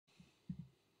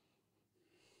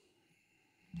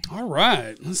All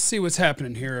right, let's see what's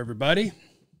happening here, everybody.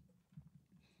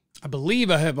 I believe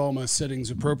I have all my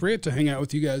settings appropriate to hang out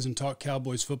with you guys and talk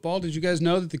Cowboys football. Did you guys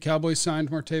know that the Cowboys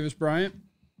signed Martavis Bryant?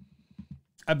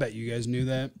 I bet you guys knew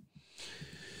that.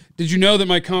 Did you know that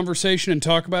my conversation and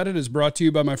talk about it is brought to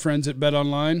you by my friends at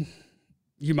BetOnline?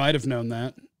 You might have known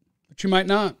that, but you might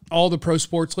not. All the pro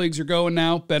sports leagues are going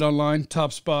now. BetOnline,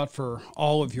 top spot for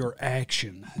all of your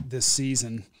action this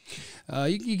season.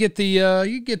 You get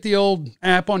the old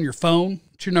app on your phone.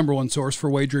 It's your number one source for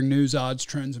wagering news, odds,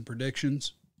 trends, and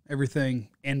predictions. Everything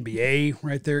NBA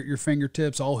right there at your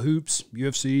fingertips. All hoops,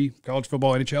 UFC, college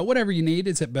football, NHL, whatever you need,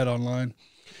 it's at BetOnline.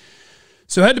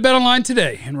 So head to BetOnline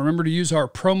today and remember to use our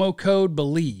promo code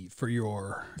BELIEVE for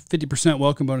your 50%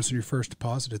 welcome bonus on your first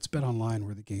deposit. It's BetOnline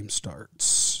where the game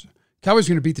starts. Cowboys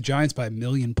are going to beat the Giants by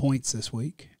 1,000,000 points this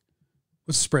week.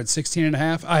 What's the spread,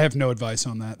 16.5? I have no advice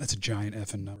on that. That's a giant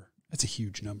effing number. That's a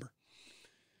huge number.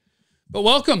 But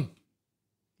welcome.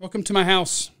 Welcome to my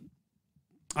house.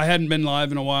 I hadn't been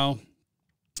live in a while.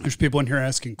 There's people in here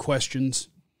asking questions.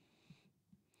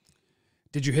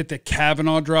 Did you hit the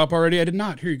Cavanaugh drop already? I did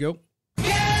not. Here you go.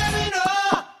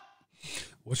 Cavanaugh!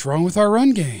 What's wrong with our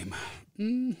run game?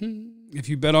 If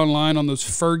you bet online on those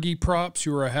Fergie props,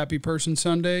 you were a happy person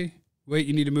Sunday. Wait,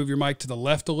 you need to move your mic to the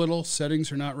left a little.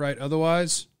 Settings are not right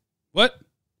otherwise. What?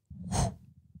 To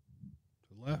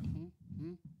the left?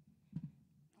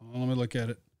 Hold on, let me look at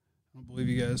it. I don't believe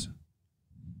you guys.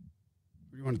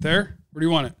 Where do you want it, there? Where do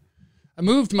you want it? I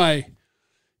moved my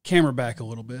camera back a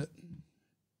little bit.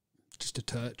 Just a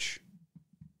touch.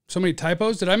 So many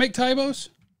typos. Did I make typos?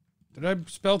 Did I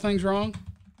spell things wrong?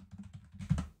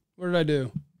 What did I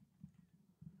do?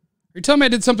 Are you telling me I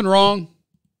did something wrong?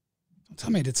 Don't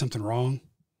tell me I did something wrong.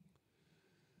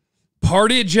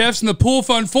 Party at Jeff's and the pool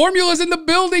fund formula's in the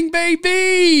building,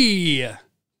 baby.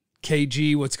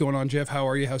 KG, what's going on, Jeff? How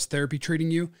are you? How's therapy treating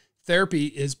you? Therapy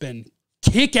has been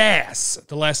kick ass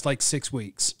the last 6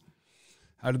 weeks.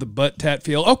 How did the butt tat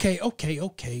feel? Okay. I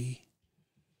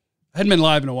hadn't been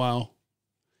live in a while.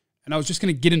 And I was just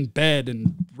going to get in bed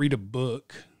and read a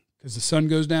book because the sun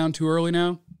goes down too early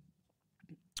now.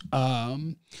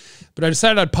 But I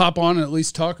decided I'd pop on and at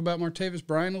least talk about Martavis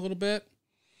Bryant a little bit.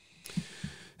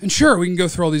 And sure, we can go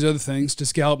through all these other things.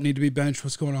 Does Gallup need to be benched?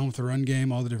 What's going on with the run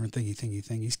game? All the different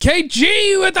thingies.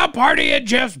 KG with the party at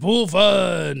Jeff's Pool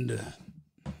Fund.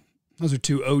 Those are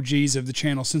two OGs of the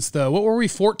channel since what were we,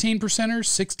 14 percenters,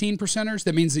 16 percenters?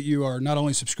 That means that you are not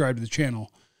only subscribed to the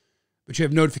channel, but you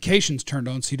have notifications turned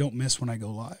on so you don't miss when I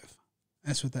go live.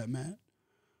 That's what that meant.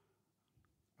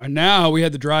 And now we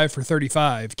had the drive for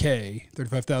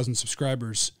 35,000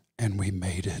 subscribers, and we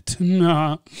made it.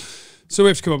 Nah. So we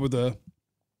have to come up with a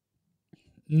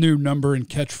new number and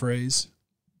catchphrase.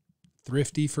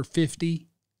 Thrifty for 50,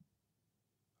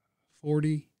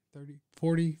 40, 30,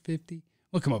 40, 50.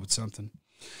 We'll come up with something.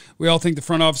 We all think the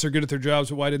front office are good at their jobs,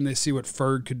 but why didn't they see what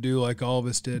Ferg could do like all of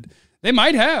us did? They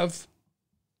might have.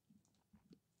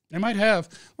 We're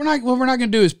not going to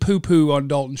do is poo-poo on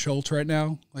Dalton Schultz right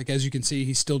now. As you can see,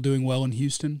 he's still doing well in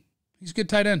Houston. He's a good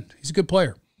tight end. He's a good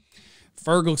player.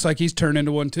 Ferg looks like he's turned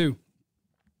into one too,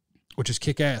 which is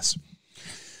kick-ass.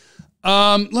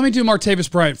 Let me do Martavis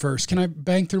Bryant first. Can I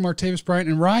bang through Martavis Bryant?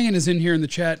 And Ryan is in here in the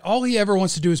chat. All he ever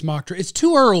wants to do is mock draft. It's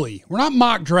too early. We're not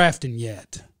mock drafting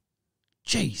yet.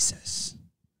 Jesus.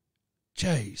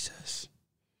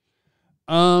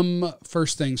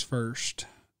 First things first.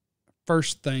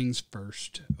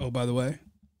 Oh, by the way,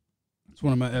 it's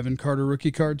one of my Evan Carter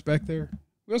rookie cards back there.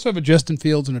 We also have a Justin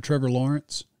Fields and a Trevor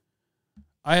Lawrence.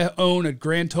 I own a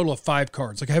grand total of 5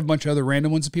 cards. I have a bunch of other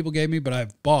random ones that people gave me, but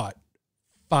I've bought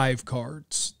 5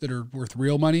 cards that are worth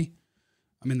real money.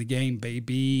 I'm in the game,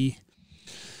 baby.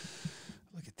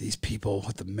 Look at these people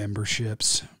with the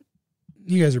memberships.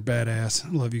 You guys are badass. I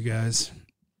love you guys.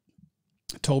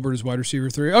 Tolbert is wide receiver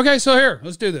 3. Okay, so here,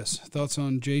 let's do this. Thoughts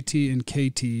on JT and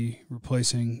KT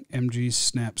replacing MG's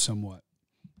snap somewhat?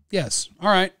 Yes. All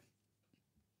right.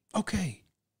 Okay.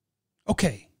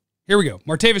 Here we go.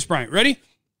 Martavis Bryant. Ready?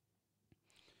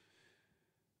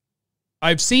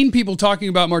 I've seen people talking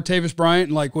about Martavis Bryant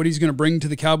and what he's going to bring to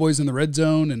the Cowboys in the red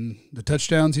zone and the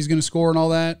touchdowns he's going to score and all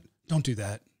that. Don't do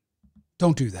that.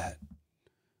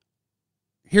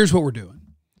 Here's what we're doing.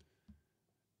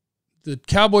 The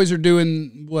Cowboys are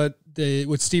doing what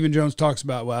Stephen Jones talks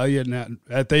about. Well,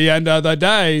 at the end of the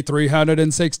day,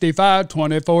 365,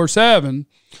 24/7.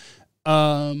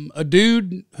 A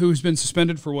dude who's been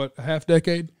suspended for a half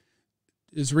decade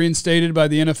is reinstated by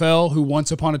the NFL, who once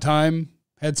upon a time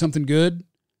had something good,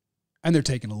 and they're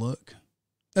taking a look.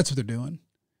 That's what they're doing.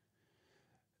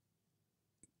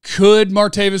 Could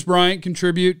Martavis Bryant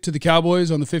contribute to the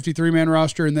Cowboys on the 53-man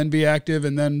roster and then be active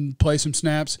and then play some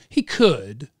snaps? He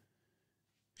could.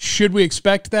 Should we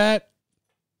expect that?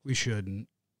 We shouldn't.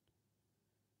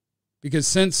 Because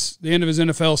since the end of his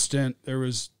NFL stint, there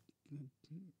was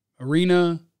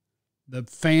arena, the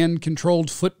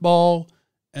fan-controlled football,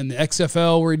 and the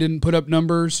XFL where he didn't put up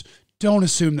numbers. Don't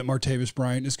assume that Martavis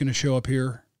Bryant is going to show up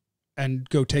here and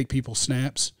go take people's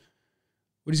snaps.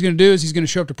 What he's going to do is he's going to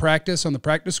show up to practice on the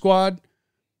practice squad,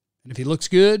 and if he looks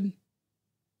good,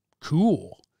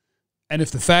 cool. And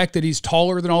if the fact that he's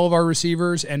taller than all of our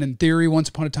receivers and in theory once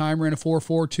upon a time ran a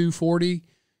 4.4, 240,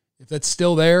 if that's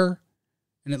still there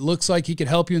and it looks like he could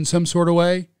help you in some sort of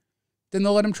way, then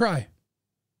they'll let him try.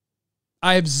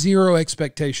 I have zero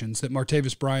expectations that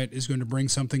Martavis Bryant is going to bring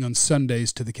something on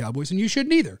Sundays to the Cowboys, and you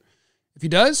shouldn't either. If he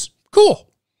does,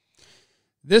 cool.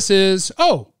 This is,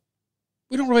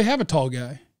 we don't really have a tall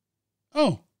guy.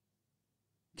 Oh,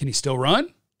 can he still run?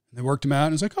 And they worked him out,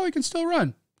 and it's like, he can still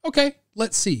run. Okay,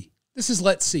 let's see. This is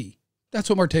let's see. That's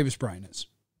what Martavis Bryant is.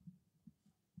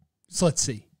 It's let's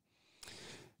see.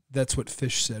 That's what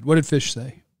Fish said. What did Fish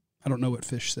say? I don't know what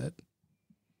Fish said.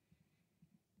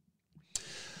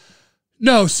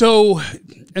 No, so,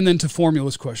 and then to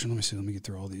Formula's question, let me get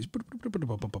through all these.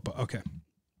 Okay.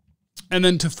 And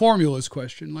then to Formula's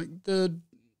question, like the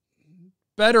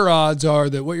better odds are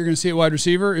that what you're going to see at wide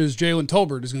receiver is Jalen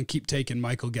Tolbert is going to keep taking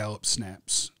Michael Gallup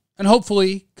snaps. And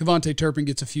hopefully Cavanaugh Turpin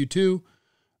gets a few too.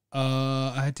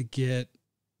 I had to get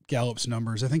Gallup's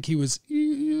numbers. I think he was,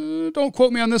 don't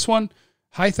quote me on this one,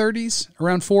 high 30s,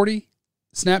 around 40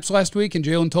 snaps last week, and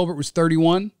Jalen Tolbert was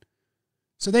 31.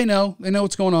 So they know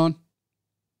what's going on.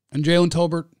 And Jalen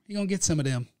Tolbert, he going to get some of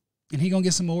them. And he going to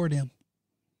get some more of them.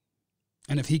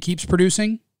 And if he keeps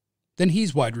producing, then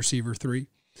he's wide receiver 3.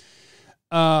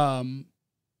 And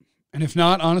if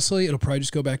not, honestly, it'll probably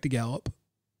just go back to Gallup.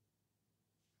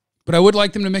 But I would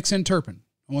like them to mix in Turpin.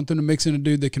 I want them to mix in a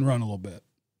dude that can run a little bit.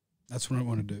 That's what I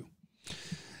want to do.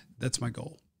 That's my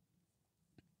goal.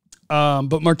 But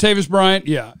Martavis Bryant,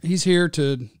 yeah, he's here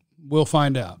we'll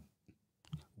find out.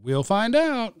 We'll find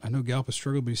out. I know Gallup has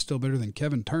struggled, but he's still better than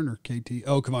Kevin Turner, KT.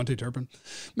 Oh, Cavanaugh Turpin.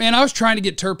 Man, I was trying to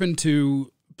get Turpin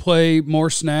to play more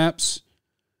snaps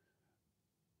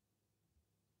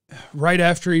right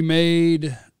after he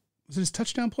made, was it his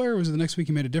touchdown play or was it the next week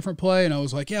he made a different play? And I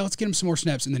was like, yeah, let's get him some more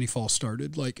snaps. And then he false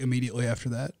started like immediately after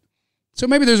that. So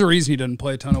maybe there's a reason he doesn't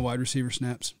play a ton of wide receiver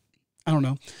snaps. I don't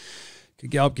know. Could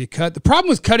Gallup get cut? The problem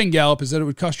with cutting Gallup is that it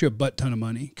would cost you a butt ton of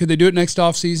money. Could they do it next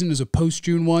offseason as a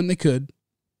post-June 1? They could.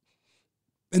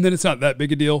 And then it's not that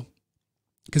big a deal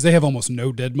because they have almost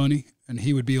no dead money, and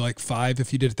he would be like 5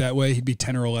 if you did it that way. He'd be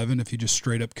 10 or 11 if you just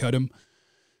straight up cut him.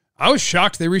 I was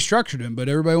shocked they restructured him, but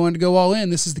everybody wanted to go all in.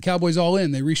 This is the Cowboys all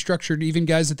in. They restructured even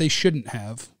guys that they shouldn't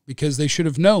have because they should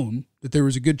have known that there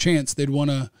was a good chance they'd want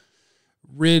to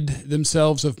rid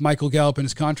themselves of Michael Gallup and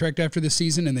his contract after this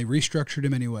season, and they restructured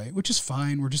him anyway, which is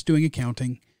fine. We're just doing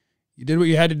accounting. You did what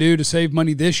you had to do to save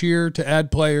money this year to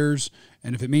add players,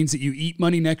 and if it means that you eat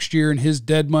money next year and his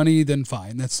dead money, then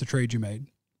fine. That's the trade you made.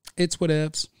 It's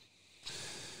whatevs.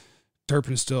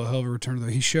 Turpin is still a hell of a returner, though.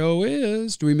 He sure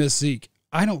is. Do we miss Zeke?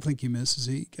 I don't think you miss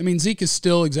Zeke. I mean, Zeke is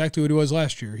still exactly what he was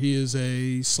last year. He is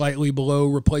a slightly below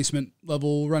replacement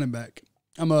level running back.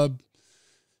 I'm a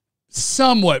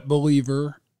somewhat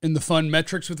believer in the fun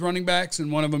metrics with running backs,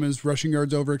 and one of them is rushing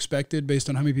yards over expected based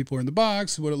on how many people are in the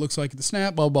box, what it looks like at the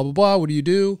snap, blah, blah, blah, blah. What do you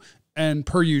do? And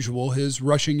per usual, his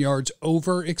rushing yards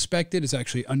over expected is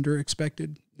actually under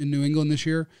expected in New England this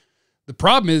year. The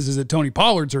problem is that Tony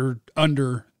Pollard's are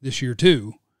under this year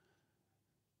too.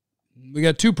 We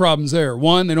got 2 problems there.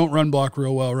 1, they don't run block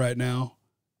real well right now.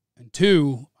 And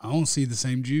 2, I don't see the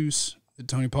same juice that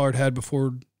Tony Pollard had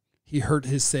before he hurt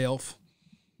himself.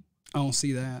 I don't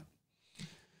see that.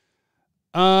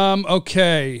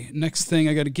 Okay. Next thing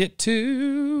I got to get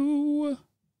to.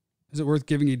 Is it worth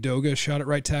giving Udoga a shot at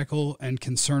right tackle and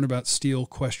concern about Steele ?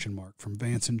 From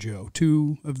Vance and Joe.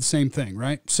 2 of the same thing,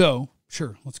 right? So,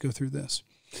 sure, let's go through this.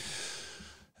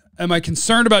 Am I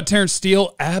concerned about Terence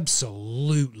Steele?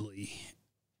 Absolutely.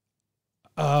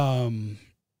 Like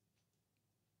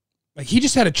he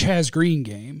just had a Chaz Green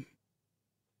game.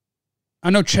 I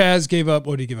know Chaz gave up,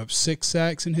 what did he give up? 6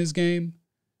 sacks in his game.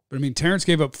 But I mean, Terence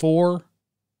gave up 4,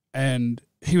 and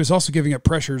he was also giving up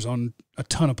pressures on a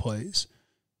ton of plays.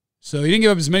 So he didn't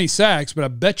give up as many sacks, but I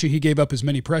bet you he gave up as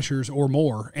many pressures or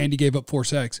more, and he gave up 4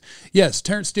 sacks. Yes,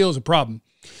 Terence Steele is a problem.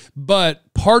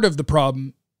 But part of the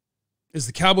problem is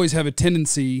the Cowboys have a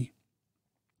tendency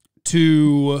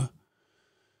to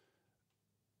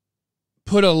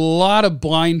put a lot of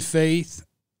blind faith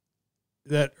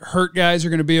that hurt guys are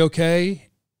going to be okay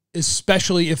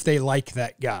especially if they like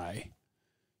that guy.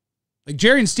 Like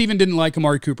Jerry and Steven didn't like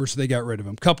Amari Cooper, so they got rid of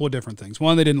him. Couple of different things.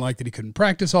 One, they didn't like that he couldn't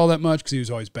practice all that much because he was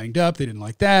always banged up. They didn't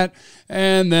like that.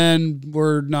 And then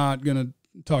we're not going to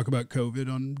talk about COVID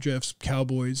on Jeff's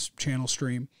Cowboys channel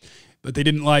stream. But they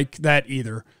didn't like that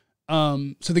either.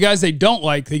 So the guys they don't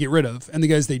like, they get rid of. And the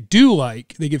guys they do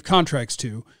like, they give contracts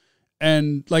to.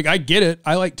 And, like, I get it.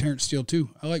 I like Terence Steele,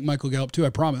 too. I like Michael Gallup, too, I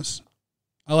promise.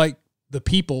 I like the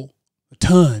people a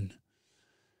ton.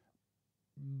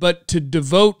 But to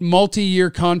devote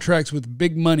multi-year contracts with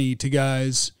big money to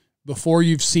guys before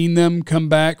you've seen them come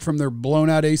back from their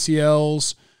blown-out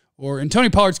ACLs, or in Tony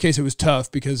Pollard's case, it was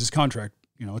tough because his contract,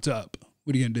 it's up.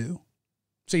 What are you going to do?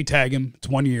 So you tag him. It's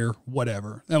 1 year,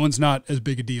 whatever. That one's not as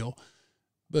big a deal.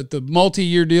 But the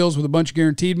multi-year deals with a bunch of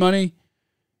guaranteed money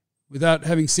without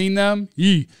having seen them,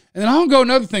 And then I'll go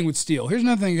another thing with Steele. Here's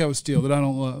another thing I got with Steele that I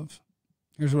don't love.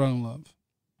 Here's what I don't love.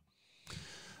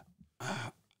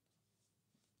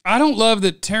 I don't love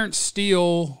that Terence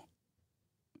Steele,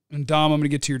 and Dom, I'm going to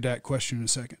get to your Dak question in a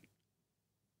second.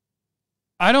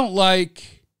 I don't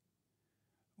like,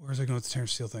 where's I going with the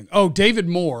Terence Steele thing? Oh, David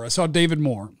Moore. I saw David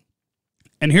Moore.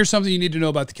 And here's something you need to know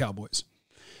about the Cowboys.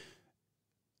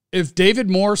 If David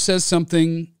Moore says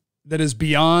something that is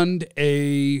beyond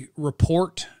a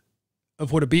report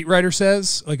of what a beat writer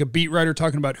says, like a beat writer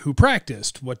talking about who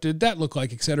practiced, what did that look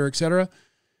like, et cetera,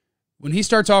 when he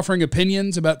starts offering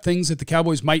opinions about things that the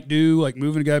Cowboys might do, like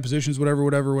moving to guy positions,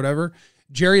 whatever,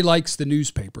 Jerry likes the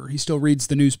newspaper. He still reads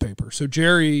the newspaper. So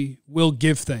Jerry will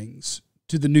give things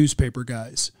to the newspaper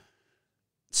guys.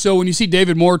 So when you see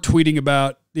David Moore tweeting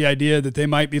about the idea that they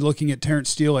might be looking at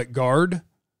Terence Steele at guard,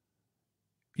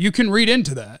 you can read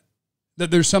into that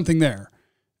there's something there.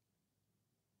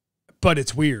 But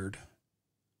it's weird.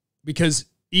 Because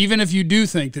even if you do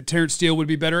think that Terence Steele would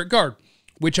be better at guard,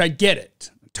 which I get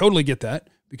it, totally get that,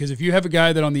 because if you have a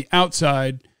guy that on the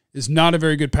outside is not a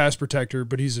very good pass protector,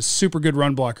 but he's a super good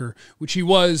run blocker, which he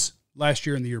was last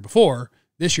year and the year before.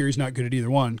 This year he's not good at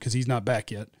either one because he's not back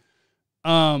yet.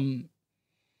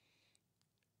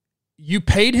 You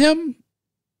paid him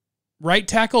right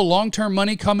tackle, long-term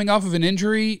money coming off of an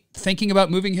injury, thinking about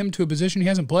moving him to a position he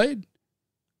hasn't played?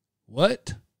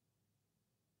 What?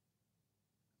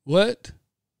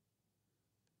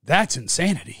 That's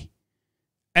insanity.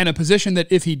 And a position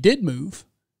that if he did move,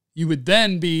 you would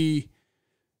then be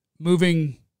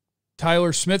moving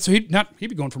Tyler Smith. So he'd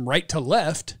be going from right to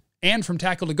left and from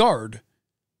tackle to guard.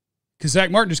 Because Zach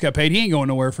Martin just got paid. He ain't going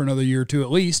nowhere for another year or two at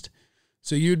least.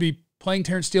 So you'd be playing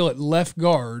Terence Steele at left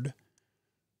guard,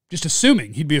 just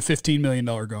assuming he'd be a $15 million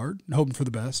guard and hoping for the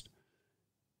best.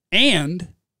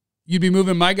 And you'd be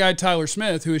moving my guy Tyler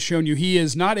Smith, who has shown you he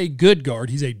is not a good guard.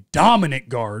 He's a dominant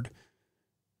guard,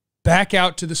 back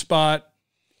out to the spot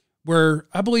where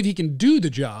I believe he can do the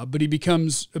job, but he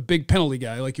becomes a big penalty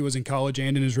guy like he was in college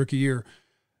and in his rookie year.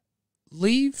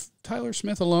 Leave Tyler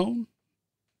Smith alone.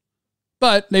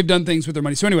 But they've done things with their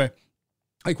money. So anyway,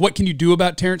 like what can you do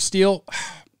about Terence Steele?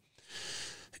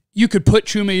 You could put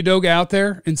Chuma Edoga out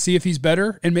there and see if he's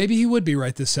better, and maybe he would be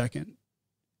right this second.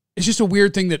 It's just a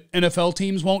weird thing that NFL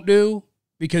teams won't do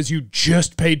because you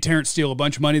just paid Terence Steele a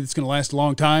bunch of money that's going to last a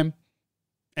long time,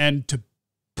 and to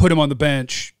put him on the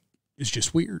bench is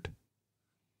just weird.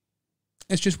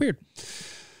 It's just weird.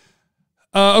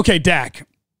 Okay, Dak.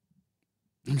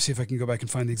 Let me see if I can go back and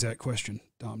find the exact question.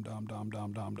 Dom.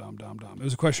 It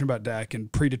was a question about Dak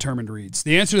and predetermined reads.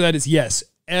 The answer to that is yes.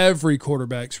 Every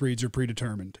quarterback's reads are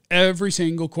predetermined. Every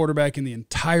single quarterback in the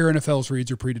entire NFL's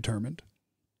reads are predetermined.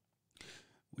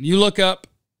 When you look up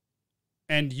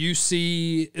and you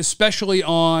see, especially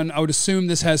on, I would assume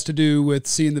this has to do with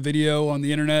seeing the video on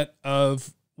the internet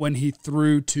of when he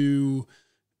threw to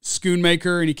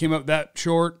Schoonmaker and he came up that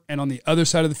short, and on the other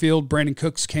side of the field, Brandon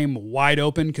Cooks came wide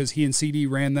open because he and CD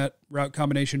ran that route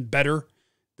combination better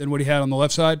than what he had on the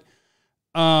left side.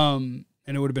 And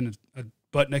it would have been a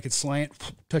butt-naked slant,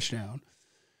 touchdown.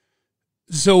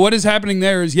 So what is happening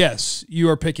there is, yes, you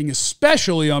are picking,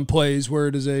 especially on plays where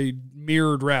it is a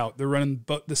mirrored route. They're running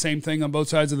the same thing on both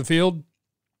sides of the field.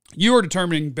 You are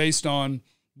determining based on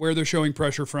where they're showing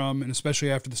pressure from, and especially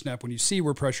after the snap when you see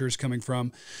where pressure is coming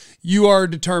from, you are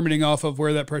determining off of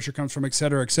where that pressure comes from, et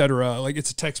cetera, et cetera. Like it's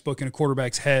a textbook in a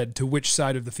quarterback's head to which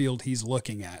side of the field he's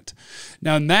looking at.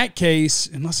 Now, in that case,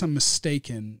 unless I'm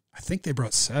mistaken, I think they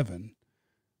brought 7.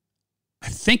 I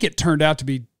think it turned out to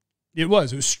be, it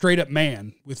was straight up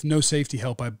man with no safety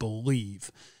help, I believe.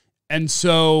 And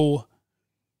so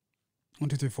 1,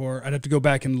 2, 3, 4, I'd have to go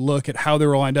back and look at how they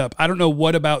were lined up. I don't know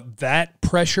what about that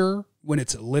pressure when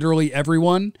it's literally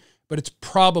everyone, but it's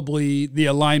probably the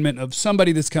alignment of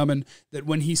somebody that's coming that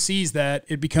when he sees that,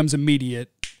 it becomes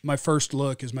immediate. my first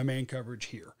look is my man coverage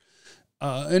here.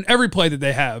 And every play that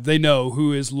they have, they know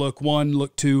who is look 1,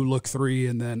 look 2, look 3,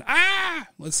 and then,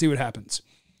 let's see what happens.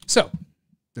 So,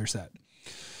 there's that.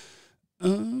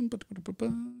 Can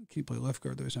you play left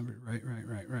guard? There's number right.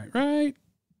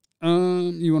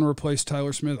 You want to replace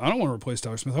Tyler Smith? I don't want to replace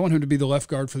Tyler Smith. I want him to be the left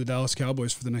guard for the Dallas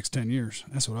Cowboys for the next 10 years.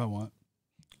 That's what I want.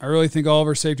 I really think all of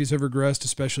our safeties have regressed,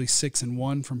 especially 6 and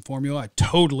 1 from formula. I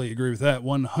totally agree with that,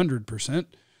 100%.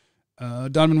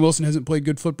 Donovan Wilson hasn't played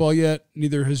good football yet.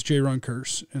 Neither has Jaron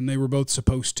Kearse, and they were both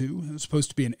supposed to. It was supposed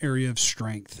to be an area of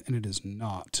strength, and it is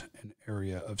not an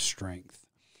area of strength.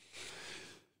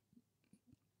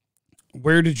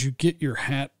 Where did you get your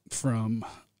hat from?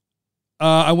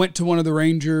 I went to one of the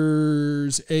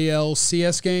Rangers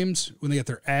ALCS games when they got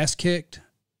their ass kicked,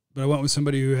 but I went with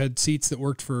somebody who had seats that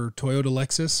worked for Toyota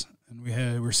Lexus, and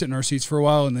we were sitting in our seats for a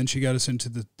while, and then she got us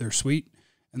into their suite,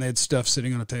 and they had stuff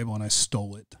sitting on a table, and I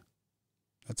stole it.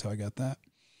 That's how I got that.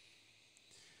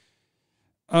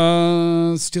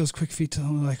 Steele's quick feet to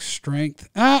like strength.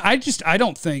 I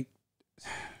don't think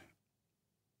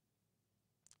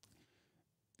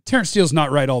Terence Steele's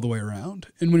not right all the way around.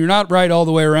 And when you're not right all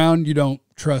the way around, you don't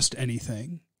trust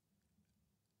anything.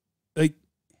 Like,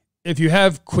 if you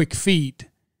have quick feet,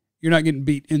 you're not getting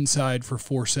beat inside for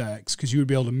 4 sacks because you would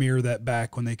be able to mirror that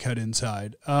back when they cut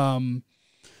inside.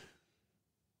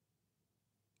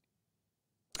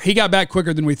 He got back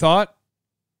quicker than we thought,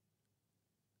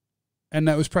 and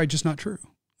that was probably just not true.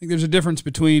 I think there's a difference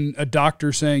between a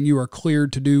doctor saying you are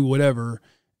cleared to do whatever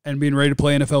and being ready to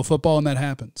play NFL football, and that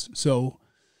happens. So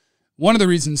one of the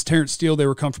reasons Terence Steele they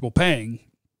were comfortable paying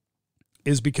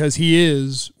is because he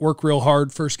is work real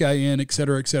hard, first guy in, et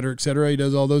cetera, et cetera, et cetera. He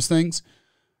does all those things.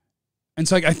 And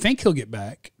so I think he'll get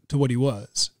back to what he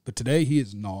was. But today he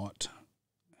is not.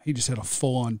 He just had a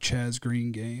full-on Chaz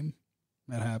Green game.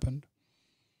 That happened.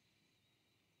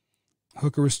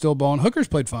 Hooker was still balling. Hooker's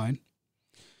played fine.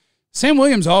 Sam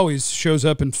Williams always shows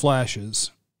up in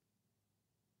flashes.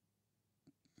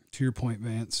 To your point,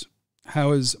 Vance.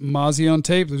 How is Mazi on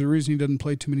tape? There's a reason he doesn't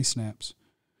play too many snaps.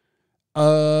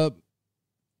 Mazi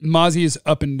is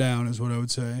up and down is what I would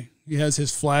say. He has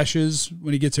his flashes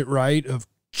when he gets it right of,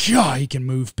 he can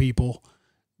move people.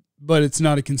 But it's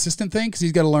not a consistent thing because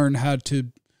he's got to learn how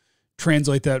to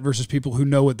translate that versus people who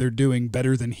know what they're doing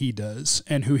better than he does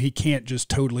and who he can't just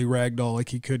totally ragdoll like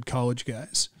he could college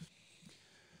guys.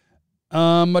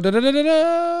 How would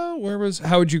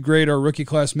you grade our rookie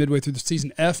class midway through the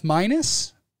season? F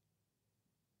minus?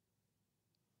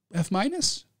 F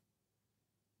minus?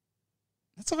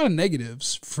 That's a lot of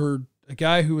negatives for a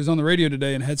guy who was on the radio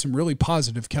today and had some really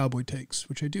positive Cowboy takes,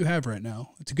 which I do have right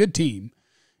now. It's a good team.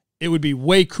 It would be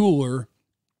way cooler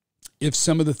if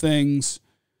some of the things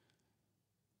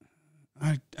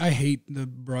I hate the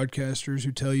broadcasters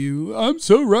who tell you, I'm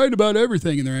so right about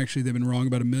everything. And they've been wrong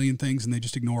about a million things and they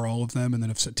just ignore all of them. And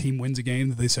then if a team wins a game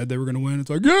that they said they were going to win,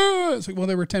 it's like, yeah. It's like, well,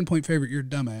 they were a 10-point favorite. You're a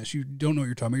dumbass. You don't know what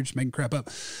you're talking about. You're just making crap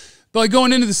up. But like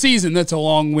going into the season, that's a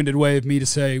long-winded way of me to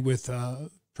say with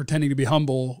pretending to be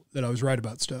humble that I was right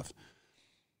about stuff.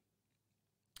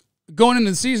 Going into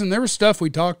the season, there was stuff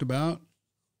we talked about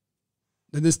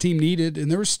that this team needed. And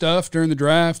there was stuff during the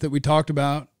draft that we talked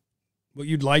about what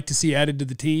you'd like to see added to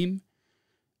the team.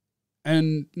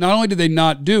 And not only did they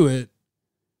not do it,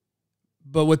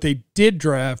 but what they did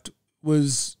draft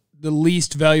was the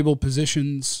least valuable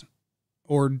positions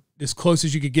or as close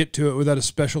as you could get to it without a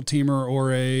special teamer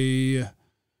or a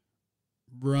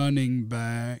running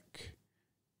back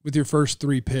with your first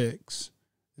 3 picks.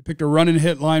 They picked a run and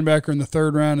hit linebacker in the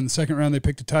 3rd round. In the 2nd round, they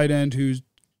picked a tight end who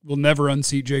will never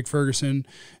unseat Jake Ferguson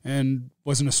and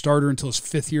wasn't a starter until his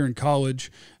 5th year in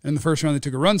college. And in the 1st round, they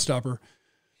took a run stopper.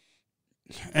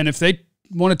 And if they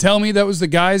want to tell me that was the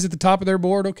guys at the top of their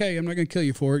board, okay, I'm not going to kill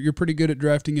you for it. You're pretty good at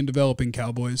drafting and developing,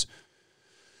 Cowboys.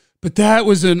 But that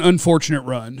was an unfortunate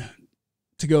run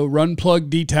to go run,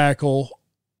 plug, D-tackle,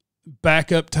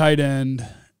 backup tight end,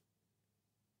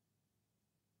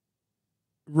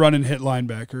 run and hit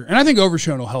linebacker. And I think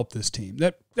Overshown will help this team.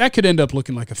 That could end up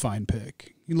looking like a fine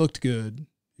pick. He looked good.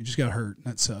 He just got hurt.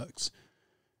 That sucks.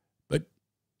 But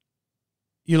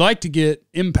you like to get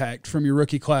impact from your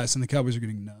rookie class, and the Cowboys are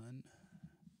getting none.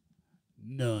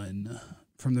 None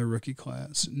from their rookie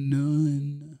class.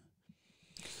 None.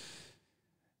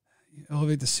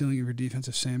 Elevate the ceiling of your defense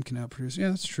if Sam can outproduce. Yeah,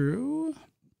 that's true.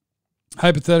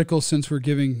 Hypothetical, since we're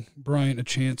giving Bryant a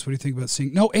chance, what do you think about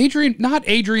seeing? No, not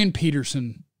Adrian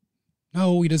Peterson.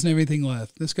 No, he doesn't have anything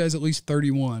left. This guy's at least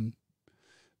 31.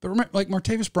 But remember, like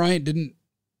Martavis Bryant he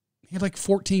had like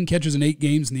 14 catches in 8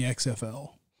 games in the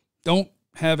XFL. Don't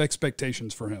have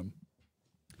expectations for him.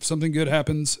 If something good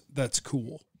happens, that's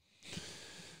cool.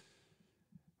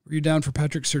 Were you down for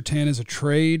Patrick Surtain as a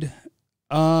trade?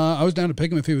 I was down to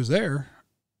pick him if he was there.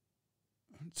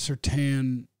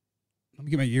 Surtain, let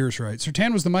me get my years right.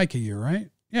 Surtain was the Micah year, right?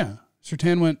 Yeah.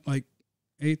 Surtain went like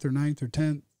 8th or 9th or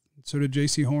 10th. So did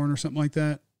J.C. Horn or something like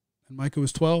that. And Micah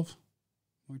was 12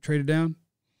 when we traded down.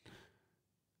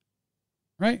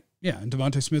 Right? Yeah. And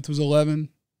Devontae Smith was 11.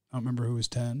 I don't remember who was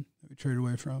 10 that we traded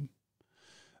away from.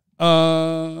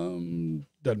 Doesn't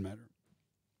matter.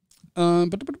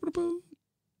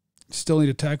 Still need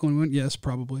a tackle and win? Yes,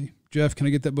 probably. Jeff, can I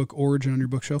get that book Origin on your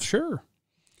bookshelf? Sure.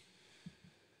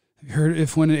 Have you heard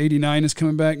if when an 89 is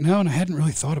coming back? No, and I hadn't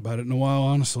really thought about it in a while,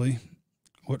 honestly.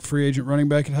 What free agent running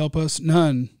back could help us?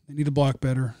 None. They need to block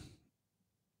better.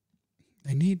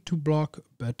 They need to block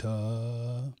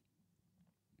better.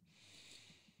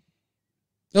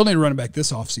 They'll need a running back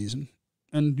this offseason.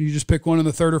 And you just pick one in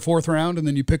the 3rd or 4th round, and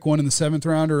then you pick one in the 7th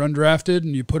round or undrafted,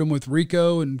 and you put them with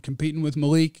Rico and competing with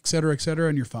Malik, et cetera,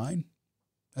 and you're fine.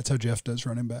 That's how Jeff does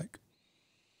running back.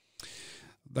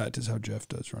 That is how Jeff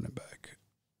does running back.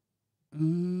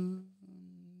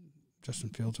 Justin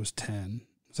Fields was 10.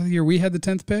 Was that the year we had the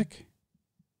 10th pick?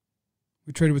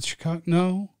 We traded with Chicago?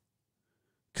 No.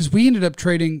 Because we ended up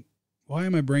trading. Why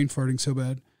am I brain farting so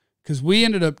bad? Because we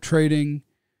ended up trading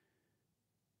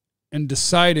and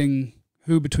deciding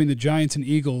who between the Giants and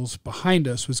Eagles behind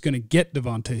us was going to get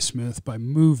Devontae Smith by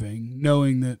moving,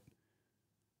 knowing that.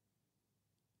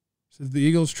 So the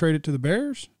Eagles traded to the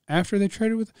Bears after they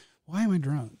traded with. Why am I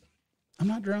drunk? I'm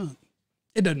not drunk.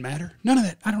 It doesn't matter. None of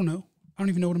that. I don't know. I don't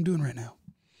even know what I'm doing right now.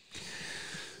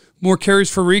 More carries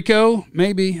for Rico?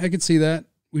 Maybe. I could see that.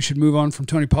 We should move on from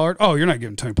Tony Pollard. Oh, you're not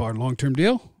giving Tony Pollard a long-term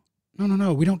deal?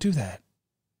 No. We don't do that.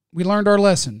 We learned our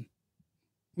lesson.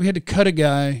 We had to cut a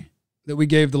guy that we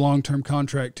gave the long-term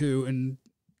contract to and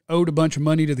owed a bunch of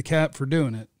money to the cap for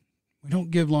doing it. We don't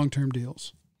give long-term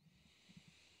deals.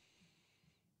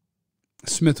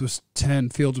 Smith was 10,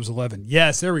 Fields was 11.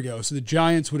 Yes, there we go. So the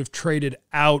Giants would have traded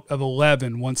out of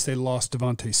 11 once they lost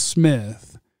Devontae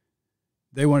Smith.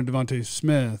 They wanted Devontae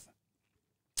Smith.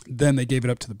 Then they gave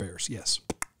it up to the Bears. Yes.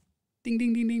 Ding,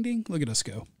 ding, ding, ding, ding. Look at us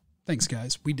go. Thanks,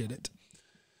 guys. We did it.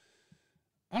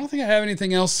 I don't think I have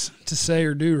anything else to say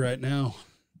or do right now.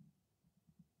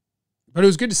 But it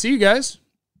was good to see you guys.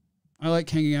 I like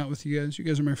hanging out with you guys. You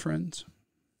guys are my friends.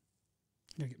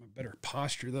 I gotta get my better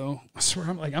posture, though. I swear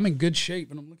I'm in good shape,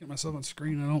 and I'm looking at myself on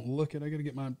screen. I don't look it. I got to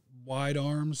get my wide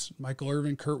arms, Michael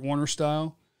Irvin, Kurt Warner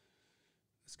style.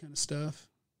 This kind of stuff.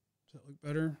 Does that look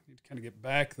better? I need to kind of get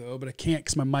back, though, but I can't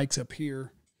because my mic's up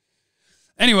here.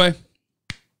 Anyway,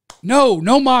 no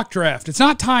mock draft. It's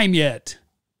not time yet.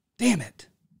 Damn it.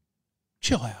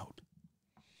 Chill out.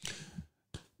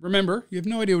 Remember, you have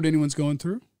no idea what anyone's going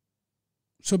through.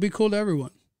 So be cool to everyone.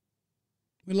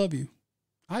 We love you.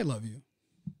 I love you.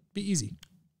 Be easy.